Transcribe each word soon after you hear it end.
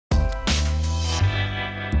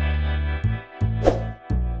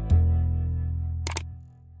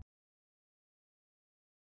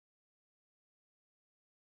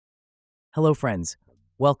Hello friends,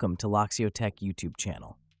 welcome to Loxio Tech YouTube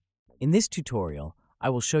channel. In this tutorial, I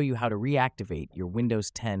will show you how to reactivate your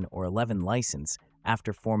Windows 10 or 11 license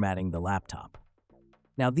after formatting the laptop.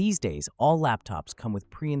 Now these days, all laptops come with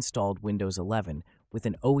pre-installed Windows 11 with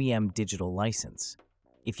an OEM digital license.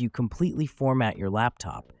 If you completely format your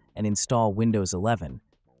laptop and install Windows 11,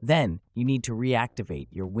 then you need to reactivate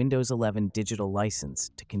your Windows 11 digital license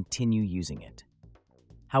to continue using it.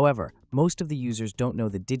 However, most of the users don't know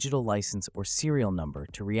the digital license or serial number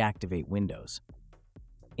to reactivate Windows.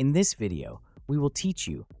 In this video, we will teach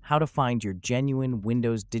you how to find your genuine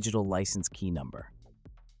Windows digital license key number,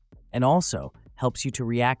 and also helps you to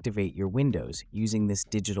reactivate your Windows using this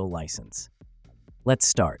digital license. Let's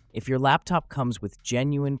start. If your laptop comes with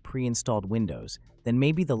genuine pre-installed Windows, then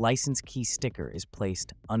maybe the license key sticker is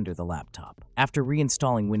placed under the laptop. After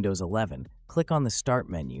reinstalling Windows 11, click on the Start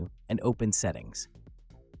menu and open Settings.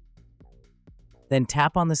 Then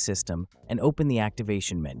tap on the system and open the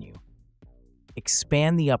Activation menu.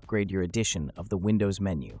 Expand the Upgrade Your Edition of the Windows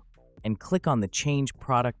menu and click on the Change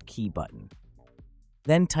Product Key button.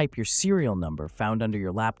 Then type your serial number found under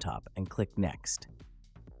your laptop and click Next.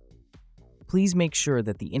 Please make sure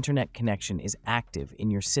that the internet connection is active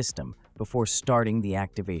in your system before starting the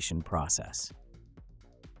activation process.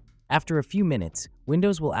 After a few minutes,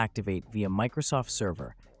 Windows will activate via Microsoft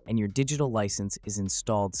Server and your digital license is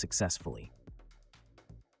installed successfully.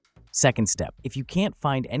 Second step, if you can't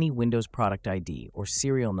find any Windows Product ID or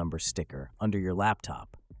serial number sticker under your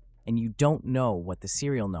laptop, and you don't know what the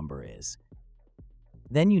serial number is,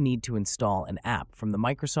 then you need to install an app from the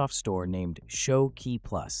Microsoft Store named Show Key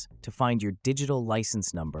Plus to find your digital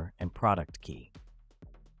license number and product key.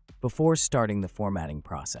 Before starting the formatting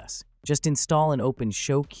process, just install and open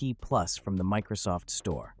Show Key Plus from the Microsoft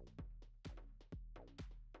Store.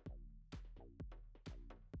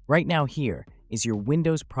 Right now here is your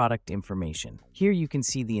Windows product information. Here you can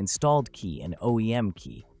see the installed key and OEM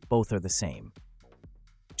key, both are the same.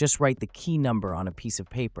 Just write the key number on a piece of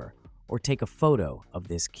paper or take a photo of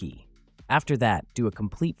this key. After that, do a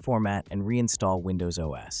complete format and reinstall Windows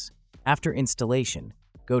OS. After installation,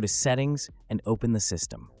 go to Settings and open the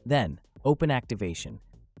system. Then, open Activation.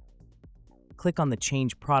 Click on the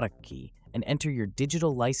Change Product key and enter your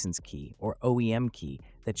digital license key or OEM key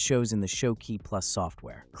that shows in the Show Key Plus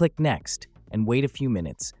software. Click Next and wait a few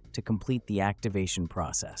minutes to complete the activation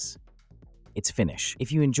process. It's finished.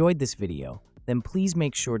 If you enjoyed this video, then please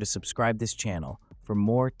make sure to subscribe this channel for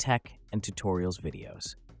more tech and tutorials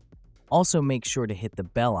videos. Also make sure to hit the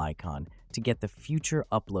bell icon to get the future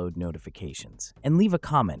upload notifications. And leave a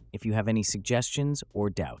comment if you have any suggestions or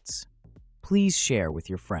doubts. Please share with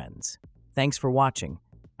your friends. Thanks for watching.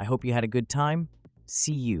 I hope you had a good time.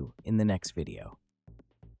 See you in the next video.